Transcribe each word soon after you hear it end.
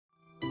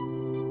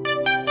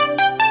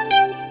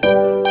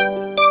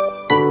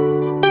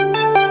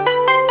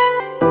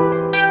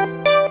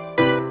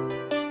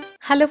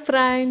Hello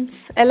friends,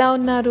 ఎలా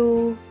ఉన్నారు?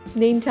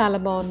 నేను చాలా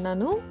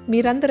బాగున్నాను.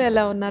 మీరందరూ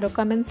ఎలా ఉన్నారో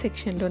కామెంట్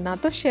సెక్షన్లో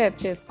నాతో షేర్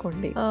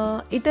చేసుకోండి.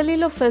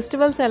 ఇటలీలో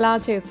ఫెస్టివల్స్ ఎలా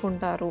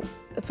చేసుకుంటారు,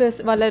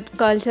 వాళ్ళ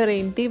కల్చర్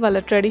ఏంటి, వాళ్ళ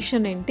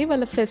ట్రెడిషన్ ఏంటి,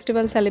 వాళ్ళ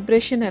ఫెస్టివల్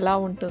సెలబ్రేషన్ ఎలా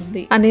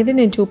ఉంటుంది అనేది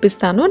నేను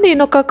చూపిస్తాను.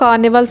 నేను ఒక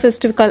కార్నివాల్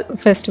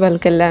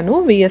ఫెస్టివల్కి వెళ్ళాను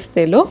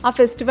విఎస్టేలో. ఆ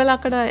ఫెస్టివల్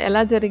అక్కడ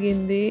ఎలా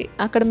జరిగింది,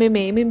 అక్కడ మేము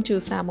ఏమేమి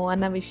చూసాము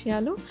అన్న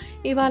విషయాలు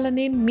ఇవాళ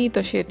నేను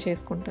మీతో షేర్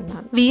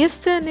చేసుకుంటున్నాను.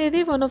 విఎస్టే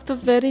అనేది one of the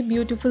very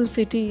beautiful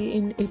city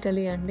in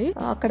Italy అండి.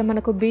 అక్కడ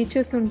మనకు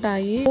బీచెస్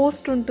ఉంటాయి,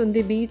 కోస్ట్ ఉంటుంది.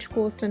 బీచ్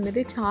కోస్ట్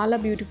అనేది చాలా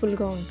బ్యూటిఫుల్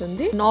గా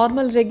ఉంటుంది.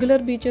 నార్మల్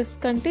రెగ్యులర్ బీచెస్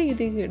కంటే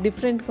ఇది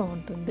డిఫరెంట్ గా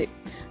ఉంటుంది.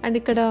 అండ్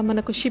ఇక్కడ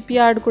మనకు షిప్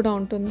యార్డ్ కూడా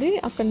ఉంటుంది.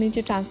 అక్కడ నుంచి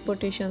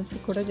ట్రాన్స్పోర్టేషన్స్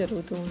కూడా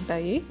జరుగుతూ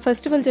ఉంటాయి.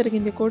 ఫెస్టివల్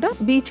జరిగింది కూడా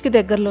బీచ్ కి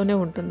దగ్గరలోనే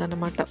ఉంటుంది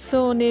అన్నమాట. సో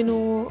నేను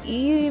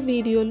ఈ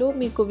వీడియోలో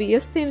మీకు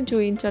విఎస్టేని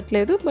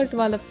చూపించట్లేదు, బట్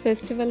వాళ్ళ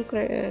ఫెస్టివల్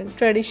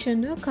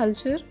ట్రెడిషన్,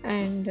 కల్చర్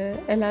అండ్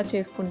ఎలా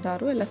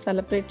చేసుకుంటారు, ఎలా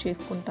సెలబ్రేట్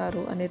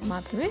చేసుకుంటారు అనేది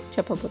మాత్రమే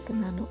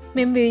చెప్పబోతున్నాను.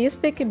 మేము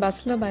విఎస్టేకి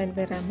బస్ లో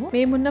బయలుదేరాము.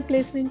 మేమున్న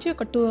ప్లేస్ నుంచి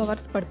ఒక 2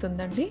 hours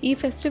పడుతుందండి. ఈ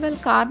ఫెస్టివల్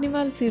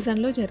కార్నివాల్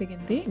సీజన్ లో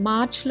జరిగింది,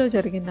 మార్చ్ లో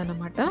జరిగింది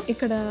అన్నమాట.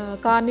 ఇక్కడ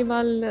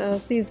కార్నివాల్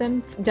సీజన్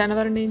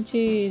జనవరి నుంచి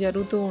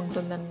జరుగుతూ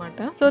ఉంటుంది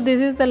అనమాట. So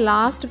this is the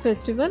last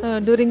festival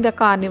during the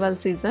carnival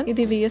season.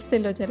 ఇది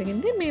విఎస్టేలో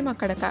జరిగింది. మేము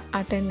అక్కడ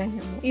అటెండ్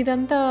అయ్యాము.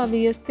 ఇదంతా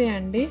విఎస్టే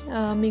అండి.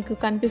 మీకు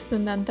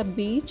కనిపిస్తుంది అంతా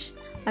బీచ్,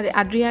 అది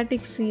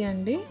అడ్రియాటిక్ సీ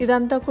అండి.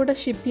 ఇదంతా కూడా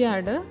షిప్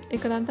యార్డ్.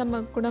 ఇక్కడంతా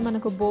కూడా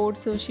మనకు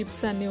బోట్స్,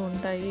 షిప్స్ అన్నీ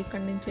ఉంటాయి.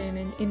 ఇక్కడ నుంచి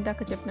నేను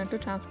ఇందాక చెప్పినట్టు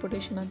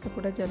ట్రాన్స్పోర్టేషన్ అంతా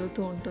కూడా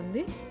జరుగుతూ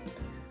ఉంటుంది.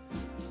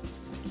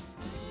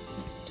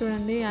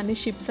 చూడండి, అన్ని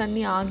షిప్స్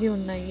అన్నీ ఆగి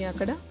ఉన్నాయి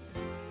అక్కడ.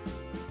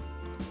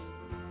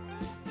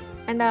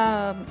 అండ్ ఆ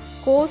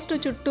కోస్ట్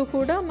చుట్టూ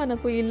కూడా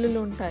మనకు ఇల్లులు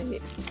ఉంటాయి.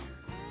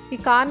 ఈ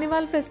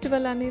కార్నివాల్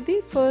ఫెస్టివల్ అనేది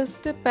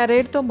ఫస్ట్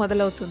పెరేడ్తో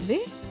మొదలవుతుంది.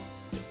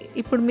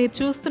 ఇప్పుడు మీరు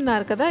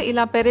చూస్తున్నారు కదా,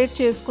 ఇలా పెరేడ్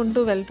చేసుకుంటూ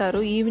వెళ్తారు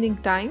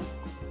ఈవినింగ్ టైం.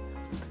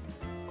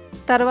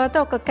 తర్వాత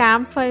ఒక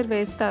క్యాంప్ ఫైర్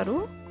వేస్తారు.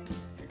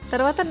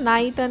 తర్వాత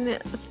నైట్ అనే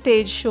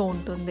స్టేజ్ షో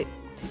ఉంటుంది.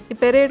 ఈ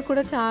పెరేడ్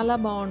కూడా చాలా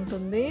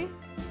బాగుంటుంది.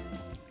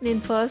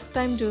 నేను ఫస్ట్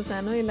టైం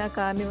చూసాను ఇలా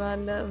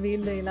కార్నివాల్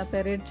వీళ్ళు ఇలా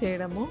పెరేడ్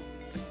చేయడము.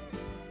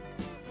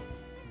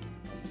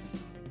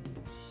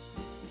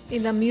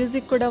 ఇలా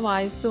మ్యూజిక్ కూడా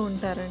వాయిస్తూ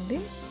ఉంటారండి.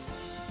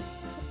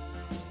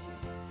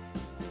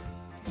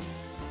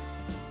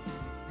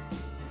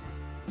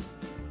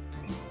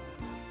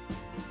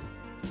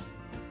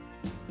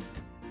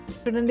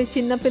 చూడండి,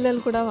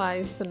 చిన్నపిల్లలు కూడా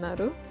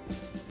వాయిస్తున్నారు.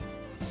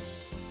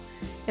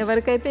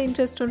 ఎవరికైతే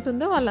ఇంట్రెస్ట్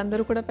ఉంటుందో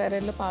వాళ్ళందరూ కూడా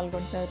పెరేడ్లో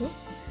పాల్గొంటారు.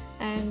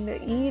 అండ్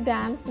ఈ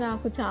డ్యాన్స్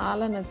నాకు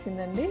చాలా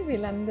నచ్చిందండి.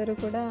 వీళ్ళందరూ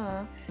కూడా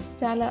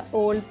చాలా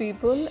ఓల్డ్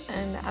పీపుల్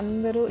అండ్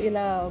అందరూ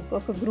ఇలా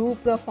ఒక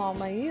గ్రూప్గా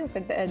ఫామ్ అయ్యి ఒక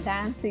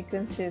డ్యాన్స్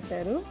సీక్వెన్స్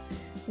చేశారు.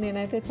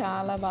 నేనైతే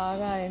చాలా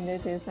బాగా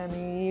ఎంజాయ్ చేశాను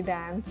ఈ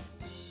డ్యాన్స్.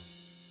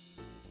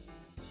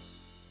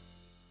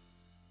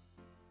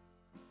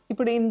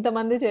 ఇప్పుడు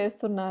ఇంతమంది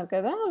చేస్తున్నారు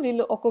కదా,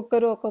 వీళ్ళు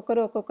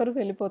ఒక్కొక్కరు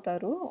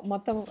వెళ్ళిపోతారు.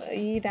 మొత్తం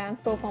ఈ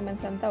డ్యాన్స్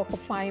పర్ఫార్మెన్స్ అంతా ఒక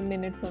 5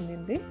 minutes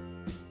ఉండింది.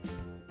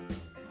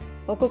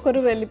 ఒక్కొక్కరు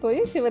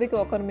వెళ్ళిపోయి చివరికి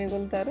ఒకరు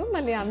మిగులుతారు.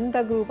 మళ్ళీ అంత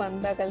గ్రూప్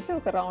అంతా కలిసి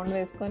ఒక రౌండ్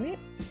వేసుకొని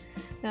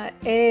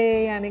ఏ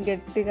అని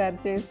గట్టిగా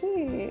అరిచేసి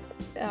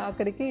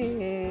అక్కడికి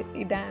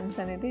ఈ డ్యాన్స్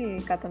అనేది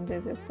ఖతం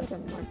చేసేస్తారు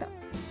అనమాట.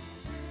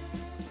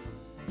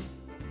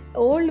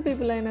 ఓల్డ్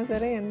పీపుల్ అయినా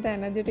సరే ఎంత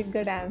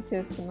ఎనర్జెటిక్గా డ్యాన్స్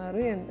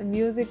చేస్తున్నారు,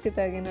 మ్యూజిక్కి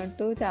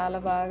తగినట్టు చాలా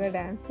బాగా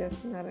డ్యాన్స్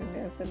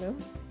చేస్తున్నారండి అసలు.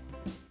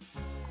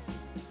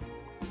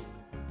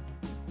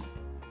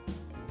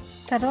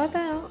 తర్వాత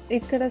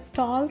ఇక్కడ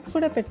స్టాల్స్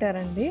కూడా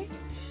పెట్టారండి.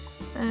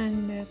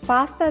 అండ్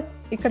పాస్తా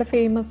ఇక్కడ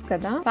ఫేమస్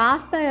కదా,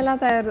 పాస్తా ఎలా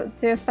తయారు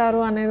చేస్తారు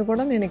అనేది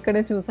కూడా నేను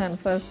ఇక్కడే చూసాను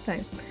ఫస్ట్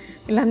టైం.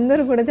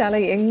 వీళ్ళందరూ కూడా చాలా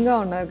యంగ్గా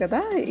ఉన్నారు కదా,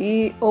 ఈ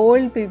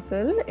ఓల్డ్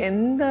పీపుల్.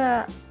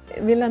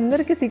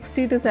 వీళ్ళందరికీ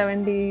 60 to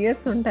 70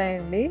 years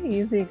ఉంటాయండి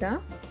ఈజీగా.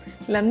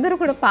 వీళ్ళందరూ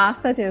కూడా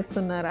పాస్తా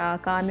చేస్తున్నారు ఆ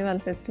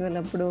కార్నివాల్ ఫెస్టివల్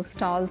అప్పుడు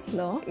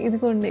స్టాల్స్లో.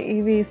 ఇదిగోండి,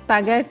 ఇవి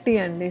స్పగెట్టి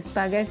అండి.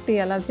 స్పగెట్టి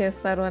ఎలా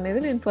చేస్తారు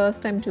అనేది నేను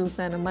ఫస్ట్ టైం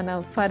చూసాను. మన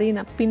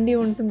ఫరీనా పిండి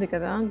ఉంటుంది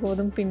కదా,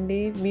 గోధుమ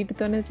పిండి,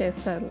 వీటితోనే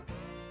చేస్తారు.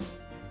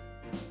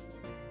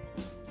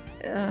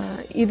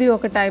 ఇది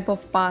ఒక టైప్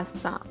ఆఫ్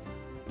పాస్తా.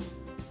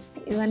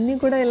 ఇవన్నీ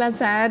కూడా ఇలా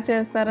తయారు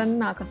చేస్తారని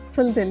నాకు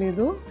అస్సలు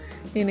తెలీదు.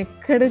 నేను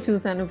ఇక్కడే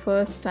చూసాను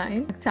ఫస్ట్ టైం.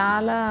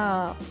 చాలా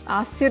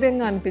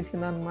ఆశ్చర్యంగా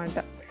అనిపించింది అనమాట.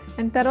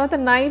 అండ్ తర్వాత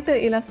నైట్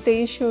ఇలా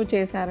స్టేజ్ షో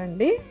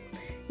చేశారండి.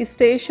 ఈ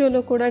స్టేజ్ షోలో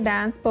కూడా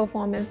డ్యాన్స్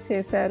పర్ఫార్మెన్స్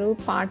చేశారు,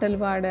 పాటలు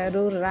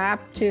పాడారు,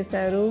 ర్యాప్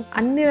చేశారు,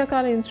 అన్ని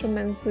రకాల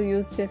ఇన్స్ట్రుమెంట్స్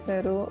యూజ్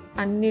చేశారు,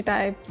 అన్ని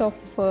టైప్స్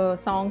ఆఫ్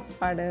సాంగ్స్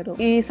పాడారు.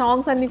 ఈ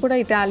సాంగ్స్ అన్నీ కూడా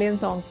ఇటాలియన్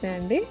సాంగ్సే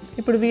అండి.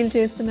 ఇప్పుడు వీళ్ళు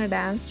చేస్తున్న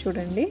డ్యాన్స్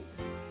చూడండి,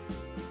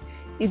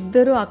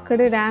 ఇద్దరు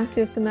అక్కడే డ్యాన్స్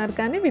చేస్తున్నారు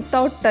కానీ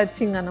వితౌట్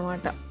టచింగ్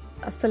అన్నమాట.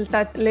 అసలు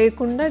టచ్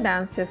లేకుండా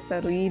డ్యాన్స్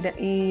చేస్తారు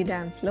ఈ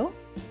డ్యాన్స్లో.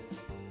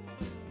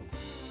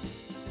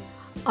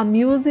 ఆ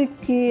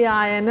మ్యూజిక్కి, ఆ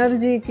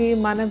ఎనర్జీకి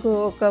మనకు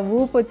ఒక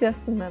ఊపు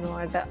వచ్చేస్తుంది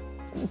అనమాట.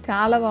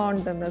 చాలా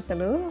బాగుంటుంది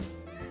అసలు.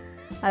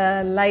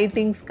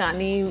 లైటింగ్స్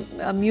కానీ,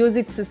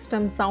 మ్యూజిక్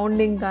సిస్టమ్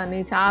సౌండింగ్ కానీ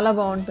చాలా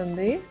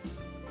బాగుంటుంది.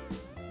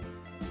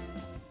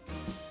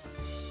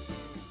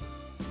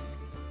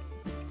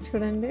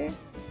 చూడండి.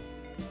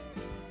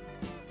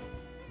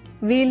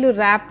 వీళ్ళు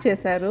ర్యాప్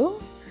చేశారు.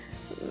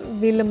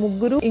 వీళ్ళ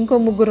ముగ్గురు ఇంకో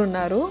ముగ్గురు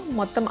ఉన్నారు.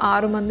 మొత్తం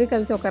 6 మంది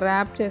కలిసి ఒక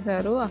ర్యాప్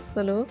చేశారు.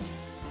 అస్సలు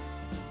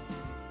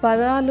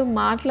పదాలు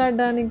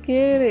మాట్లాడడానికే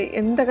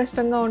ఎంత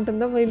కష్టంగా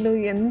ఉంటుందో వీళ్ళు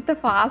ఎంత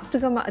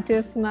ఫాస్ట్‌గా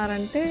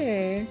చేస్తున్నారంటే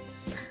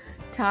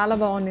చాలా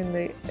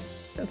బాగుండింది.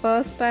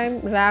 ఫస్ట్ టైం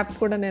ర్యాప్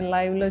కూడా నేను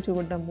లైవ్‌లో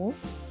చూడడము.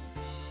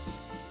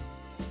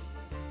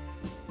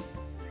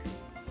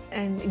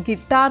 అండ్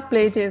గిటార్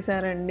ప్లే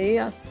చేశారండి.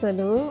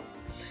 అస్సలు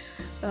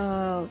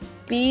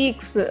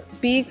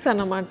పీక్స్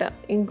అన్నమాట.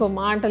 ఇంకో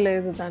మాట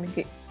లేదు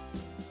దానికి.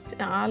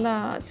 చాలా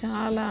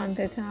చాలా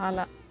అంటే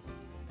చాలా.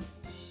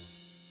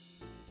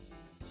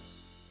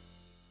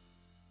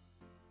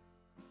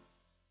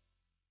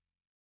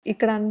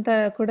 ఇక్కడంతా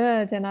కూడా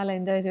జనాలు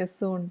ఎంజాయ్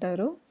చేస్తూ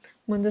ఉంటారు.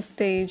 ముందు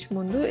స్టేజ్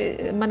ముందు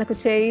మనకు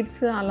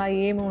చైర్స్ అలా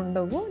ఏమి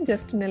ఉండవు.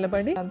 జస్ట్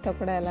నిలబడి అంతా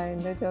కూడా ఎలా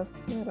ఎంజాయ్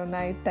చేస్తున్నారు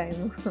నైట్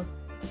టైము.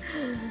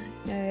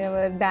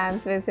 ఎవరు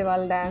డ్యాన్స్ వేసే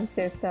వాళ్ళు డ్యాన్స్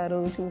చేస్తారు,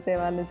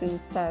 చూసేవాళ్ళు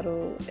చూస్తారు,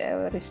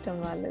 ఎవరిష్టం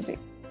వాళ్ళది.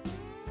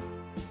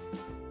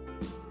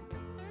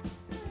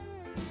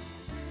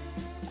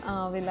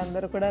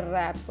 వీళ్ళందరూ కూడా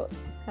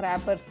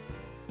ర్యాపర్స్,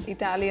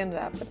 ఇటాలియన్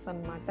ర్యాపర్స్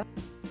అన్నమాట.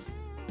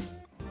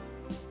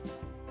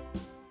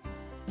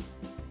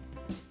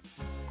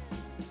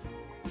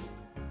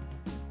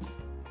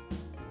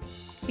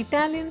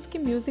 ఇటాలియన్స్కి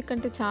మ్యూజిక్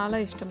అంటే చాలా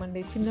ఇష్టం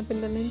అండి.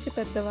 చిన్నపిల్లల నుంచి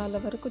పెద్దవాళ్ళ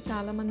వరకు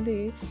చాలామంది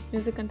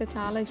మ్యూజిక్ అంటే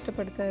చాలా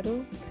ఇష్టపడతారు.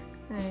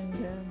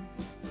 అండ్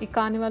ఈ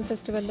కార్నివాల్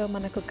ఫెస్టివల్లో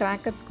మనకు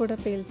క్రాకర్స్ కూడా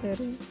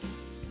పేల్చారు.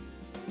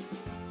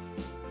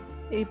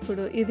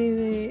 ఇప్పుడు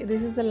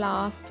this is the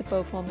last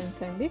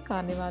performance అండి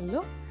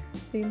కార్నివాల్లో.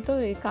 దీంతో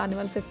ఈ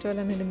కార్నివాల్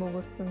ఫెస్టివల్ అనేది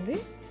ముగుస్తుంది.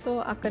 సో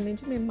అక్కడి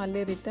నుంచి మేము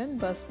మళ్ళీ రిటర్న్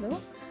బస్లో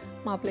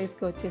మా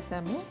ప్లేస్కి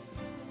వచ్చేసాము.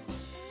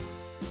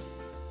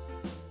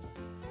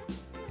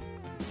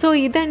 సో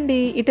ఇదండి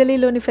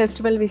ఇటలీలోని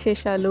ఫెస్టివల్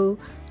విశేషాలు.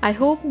 ఐ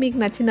హోప్ మీకు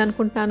నచ్చింది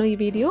అనుకుంటున్నాను ఈ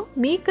వీడియో.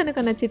 మీకు కనుక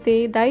నచ్చితే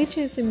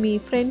దయచేసి మీ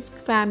ఫ్రెండ్స్,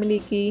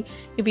 ఫ్యామిలీకి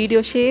ఈ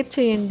వీడియో షేర్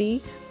చేయండి,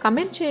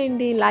 కమెంట్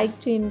చేయండి, లైక్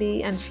చేయండి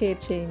అండ్ షేర్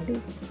చేయండి.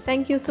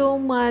 Thank you so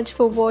much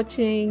for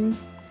watching.